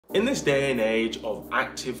In this day and age of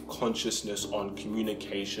active consciousness on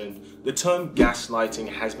communication, the term gaslighting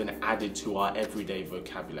has been added to our everyday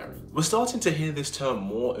vocabulary. We're starting to hear this term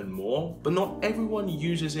more and more, but not everyone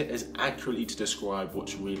uses it as accurately to describe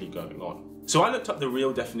what's really going on. So I looked up the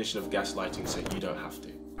real definition of gaslighting so you don't have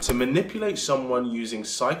to. To manipulate someone using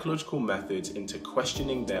psychological methods into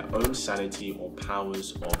questioning their own sanity or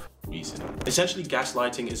powers of reasoning. Essentially,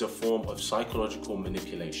 gaslighting is a form of psychological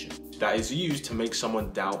manipulation that is used to make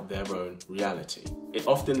someone doubt their own reality. It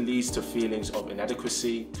often leads to feelings of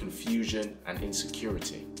inadequacy, confusion, and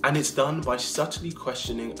insecurity. And it's done by subtly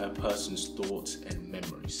questioning a person's thoughts and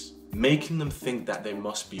memories, making them think that they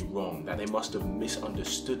must be wrong, that they must have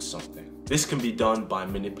misunderstood something. This can be done by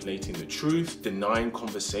manipulating the truth, denying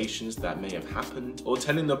conversations that may have happened, or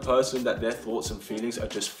telling the person that their thoughts and feelings are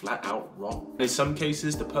just flat out wrong. In some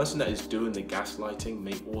cases, the person that is doing the gaslighting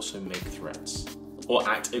may also make threats or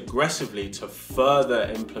act aggressively to further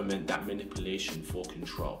implement that manipulation for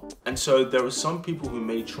control. And so there are some people who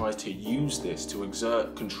may try to use this to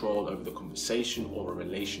exert control over the conversation or a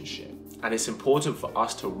relationship. And it's important for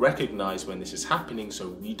us to recognize when this is happening so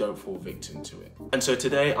we don't fall victim to it. And so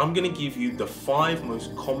today I'm going to give you the 5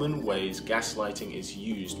 most common ways gaslighting is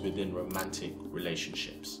used within romantic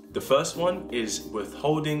relationships. The first one is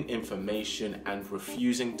withholding information and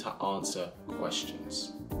refusing to answer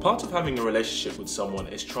questions. Part of having a relationship with someone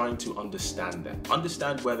is trying to understand them,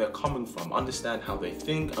 understand where they're coming from, understand how they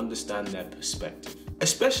think, understand their perspective.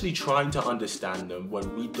 Especially trying to understand them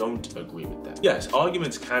when we don't agree with them. Yes,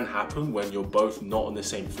 arguments can happen when you're both not on the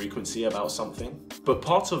same frequency about something, but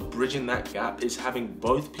part of bridging that gap is having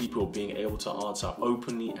both people being able to answer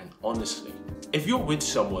openly and honestly. If you're with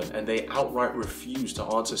someone and they outright refuse to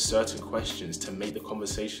answer certain questions to make the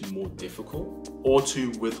conversation more difficult, or to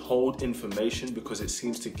withhold information because it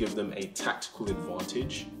seems to give them a tactical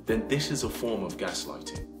advantage, then this is a form of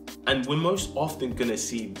gaslighting. And we're most often going to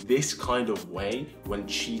see this kind of way when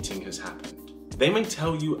cheating has happened. They may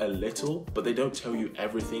tell you a little, but they don't tell you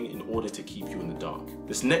everything in order to keep you in the dark.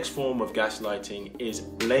 This next form of gaslighting is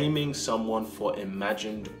blaming someone for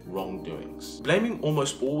imagined wrongdoings. Blaming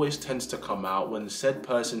almost always tends to come out when the said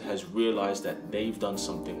person has realized that they've done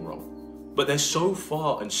something wrong. But they're so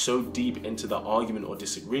far and so deep into the argument or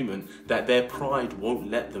disagreement that their pride won't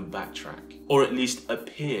let them backtrack, or at least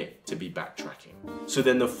appear to be backtracking. So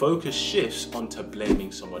then the focus shifts onto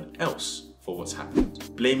blaming someone else for what's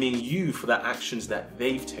happened, blaming you for the actions that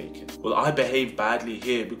they've taken. Well, I behaved badly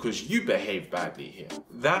here because you behaved badly here.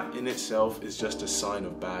 That in itself is just a sign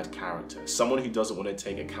of bad character, someone who doesn't want to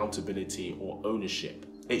take accountability or ownership.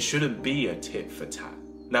 It shouldn't be a tit for tat.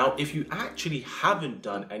 Now, if you actually haven't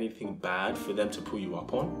done anything bad for them to pull you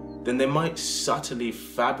up on, then they might subtly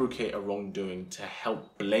fabricate a wrongdoing to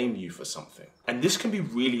help blame you for something. And this can be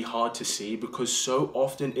really hard to see because so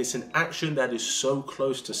often it's an action that is so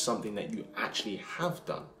close to something that you actually have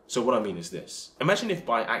done. So what I mean is this. Imagine if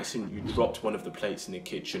by accident you dropped one of the plates in the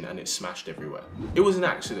kitchen and it smashed everywhere. It was an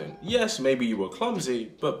accident. Yes, maybe you were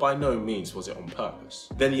clumsy, but by no means was it on purpose.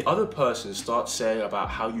 Then the other person starts saying about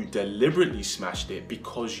how you deliberately smashed it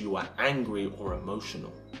because you were angry or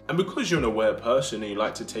emotional. And because you're an aware person and you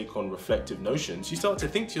like to take on reflective notions, you start to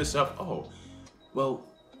think to yourself, oh, well,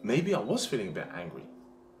 maybe I was feeling a bit angry.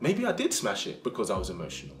 Maybe I did smash it because I was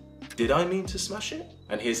emotional. Did I mean to smash it?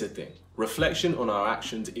 And here's the thing. Reflection on our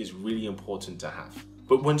actions is really important to have.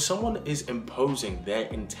 But when someone is imposing their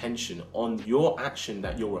intention on your action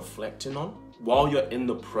that you're reflecting on, while you're in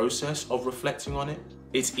the process of reflecting on it,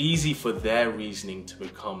 it's easy for their reasoning to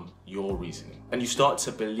become your reasoning. And you start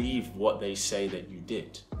to believe what they say that you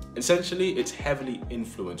did. Essentially, it's heavily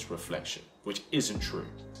influenced reflection, which isn't true.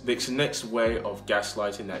 This next way of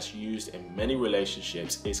gaslighting that's used in many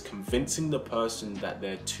relationships is convincing the person that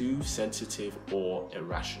they're too sensitive or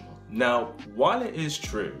irrational. Now, while it is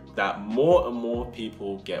true that more and more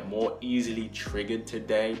people get more easily triggered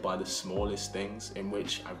today by the smallest things, in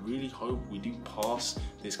which I really hope we do pass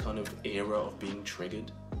this kind of era of being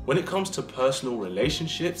triggered, when it comes to personal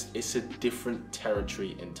relationships, it's a different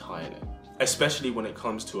territory entirely. Especially when it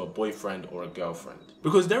comes to a boyfriend or a girlfriend.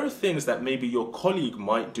 Because there are things that maybe your colleague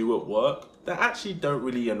might do at work that actually don't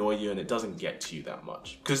really annoy you and it doesn't get to you that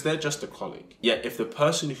much. Because they're just a colleague. Yet if the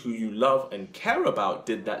person who you love and care about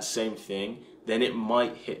did that same thing, then it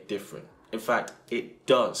might hit different. In fact, it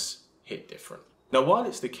does hit different. Now, while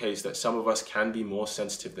it's the case that some of us can be more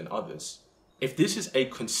sensitive than others, if this is a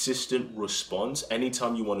consistent response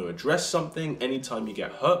anytime you want to address something, anytime you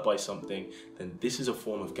get hurt by something, then this is a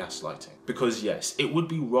form of gaslighting. Because yes, it would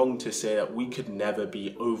be wrong to say that we could never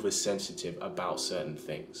be oversensitive about certain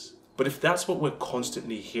things. But if that's what we're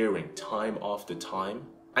constantly hearing time after time,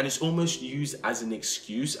 and it's almost used as an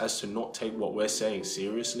excuse as to not take what we're saying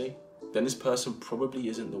seriously, then this person probably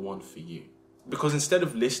isn't the one for you. Because instead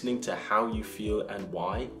of listening to how you feel and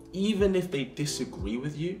why, even if they disagree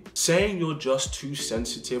with you, saying you're just too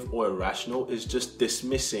sensitive or irrational is just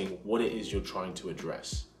dismissing what it is you're trying to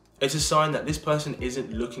address. It's a sign that this person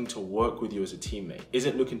isn't looking to work with you as a teammate,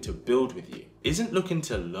 isn't looking to build with you, isn't looking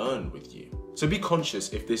to learn with you. So be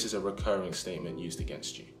conscious if this is a recurring statement used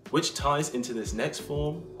against you. Which ties into this next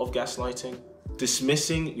form of gaslighting,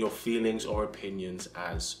 dismissing your feelings or opinions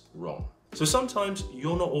as wrong. So sometimes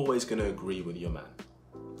you're not always going to agree with your man.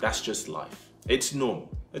 That's just life. It's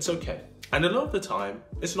normal. It's okay. And a lot of the time,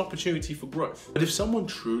 it's an opportunity for growth. But if someone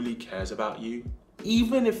truly cares about you,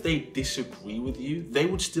 even if they disagree with you, they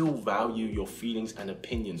would still value your feelings and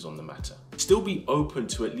opinions on the matter. Still be open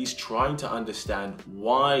to at least trying to understand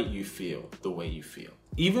why you feel the way you feel,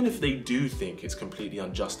 even if they do think it's completely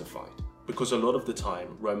unjustified. Because a lot of the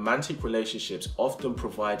time, romantic relationships often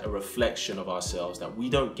provide a reflection of ourselves that we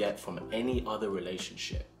don't get from any other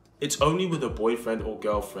relationship. It's only with a boyfriend or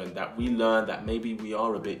girlfriend that we learn that maybe we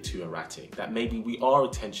are a bit too erratic, that maybe we are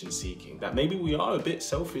attention seeking, that maybe we are a bit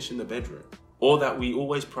selfish in the bedroom, or that we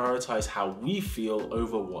always prioritize how we feel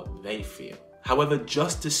over what they feel. However,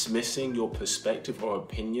 just dismissing your perspective or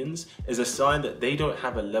opinions is a sign that they don't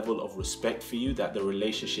have a level of respect for you that the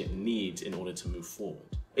relationship needs in order to move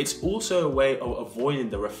forward. It's also a way of avoiding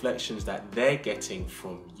the reflections that they're getting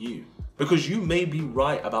from you. Because you may be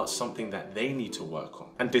right about something that they need to work on.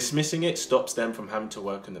 And dismissing it stops them from having to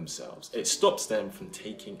work on themselves. It stops them from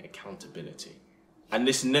taking accountability. And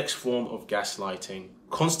this next form of gaslighting,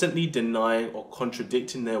 constantly denying or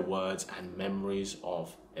contradicting their words and memories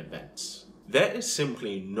of events. There is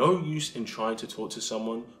simply no use in trying to talk to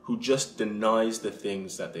someone who just denies the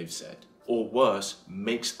things that they've said. Or worse,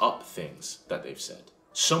 makes up things that they've said.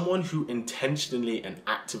 Someone who intentionally and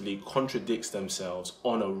actively contradicts themselves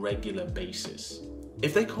on a regular basis.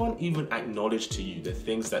 If they can't even acknowledge to you the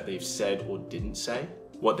things that they've said or didn't say,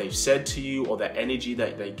 what they've said to you or the energy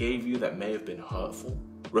that they gave you that may have been hurtful,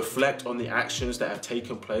 reflect on the actions that have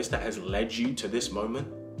taken place that has led you to this moment.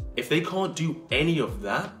 If they can't do any of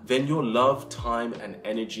that, then your love, time, and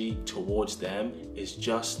energy towards them is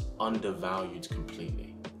just undervalued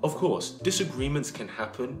completely. Of course, disagreements can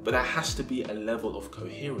happen, but there has to be a level of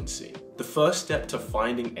coherency. The first step to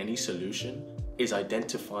finding any solution is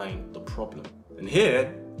identifying the problem. And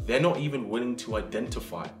here, they're not even willing to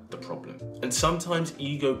identify the problem. And sometimes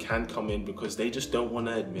ego can come in because they just don't want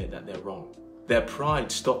to admit that they're wrong. Their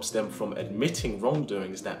pride stops them from admitting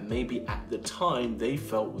wrongdoings that maybe at the time they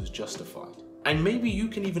felt was justified. And maybe you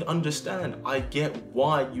can even understand, I get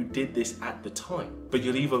why you did this at the time. But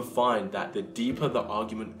you'll even find that the deeper the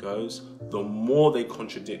argument goes, the more they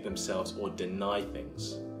contradict themselves or deny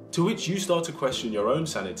things. To which you start to question your own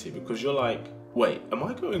sanity because you're like, wait, am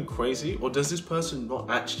I going crazy? Or does this person not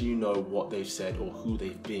actually know what they've said or who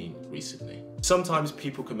they've been recently? Sometimes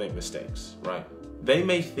people can make mistakes, right? They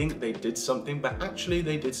may think they did something, but actually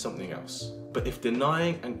they did something else. But if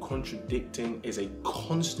denying and contradicting is a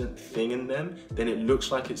constant thing in them, then it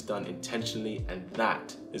looks like it's done intentionally, and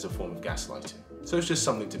that is a form of gaslighting. So it's just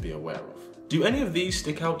something to be aware of. Do any of these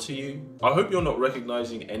stick out to you? I hope you're not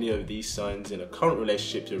recognizing any of these signs in a current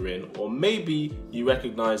relationship you're in, or maybe you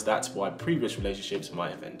recognize that's why previous relationships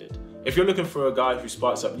might have ended. If you're looking for a guy who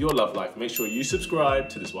sparks up your love life, make sure you subscribe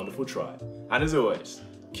to this wonderful tribe. And as always,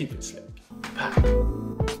 keep it slick. Pack.